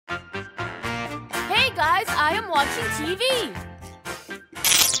guys, I am watching TV.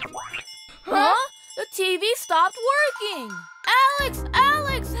 Huh? The TV stopped working.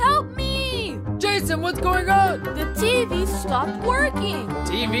 Alex, help me! Jason, what's going on? The TV stopped working.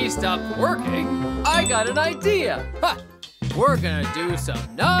 TV stopped working? I got an idea. Ha! We're gonna do some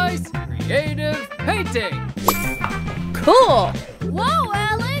nice, creative painting. Cool. Whoa,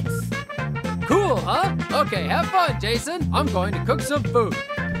 Alex. Cool, huh? Okay, have fun, Jason. I'm going to cook some food.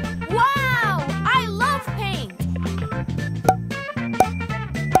 Wow, I love paint.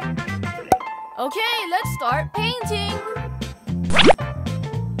 Okay, let's start painting.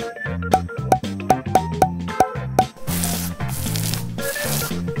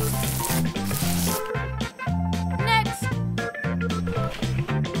 Next.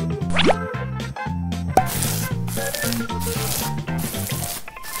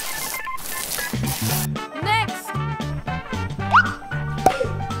 Next.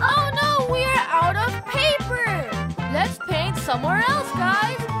 Oh no, we are out of paper. Let's paint somewhere else,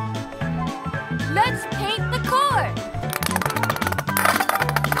 guys. Let's paint the car.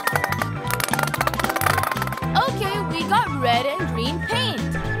 Okay, we got red and green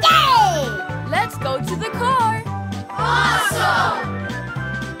paint. Yay! Let's go to the car. Awesome!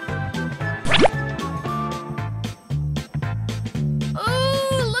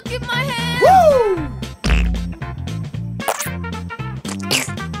 Ooh, look at my hands. Woo!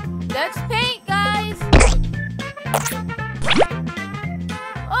 Let's paint, guys.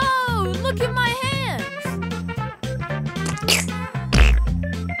 Oh, look at my hands.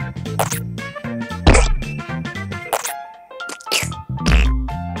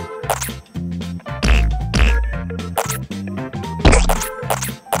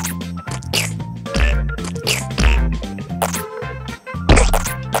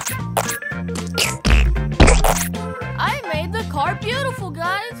 I made the car beautiful,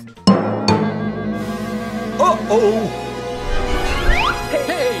 guys. Uh-oh!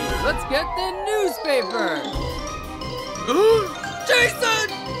 Hey, let's get the newspaper. Jason!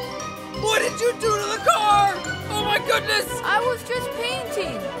 What did you do to the car? Oh my goodness! I was just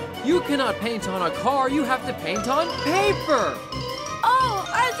painting. You cannot paint on a car. You have to paint on paper. Oh,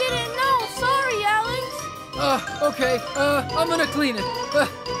 I didn't know. Sorry, Alex. Okay. I'm gonna clean it.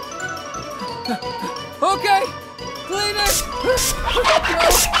 Okay, clean it.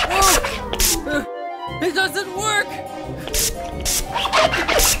 It doesn't work.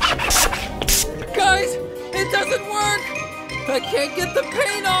 Guys, it doesn't work. I can't get the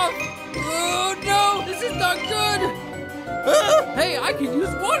paint off. Oh no, this is not good. Hey, I can use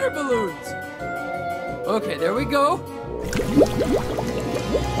water balloons. Okay, there we go.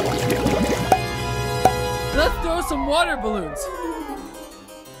 Let's throw some water balloons.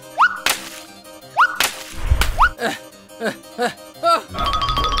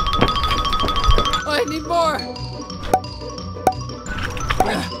 I need more.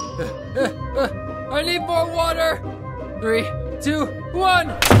 I need more water. 3, 2, 1.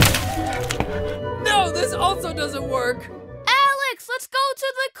 No, this also doesn't work. Alex, let's go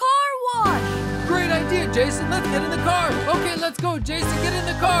to the car wash. Great idea, Jason. Let's get in the car. Okay, let's go, Jason. Get in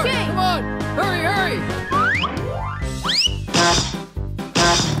the car. Okay. Come on. Hurry.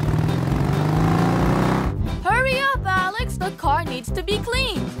 Hurry up, Alex. The car needs to be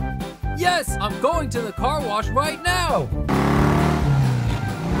cleaned. Yes, I'm going to the car wash right now.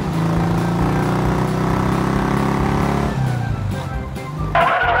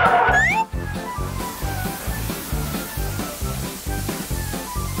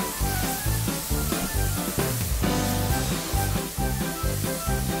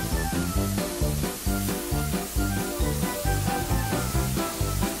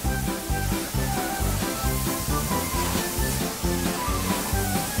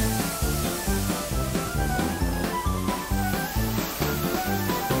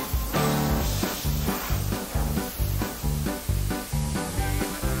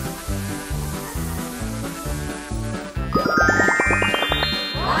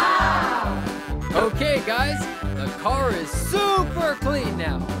 Okay, guys, the car is super clean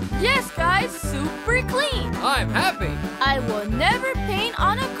now. Yes, guys, super clean. I'm happy. I will never paint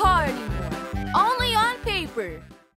on a car anymore. Only on paper.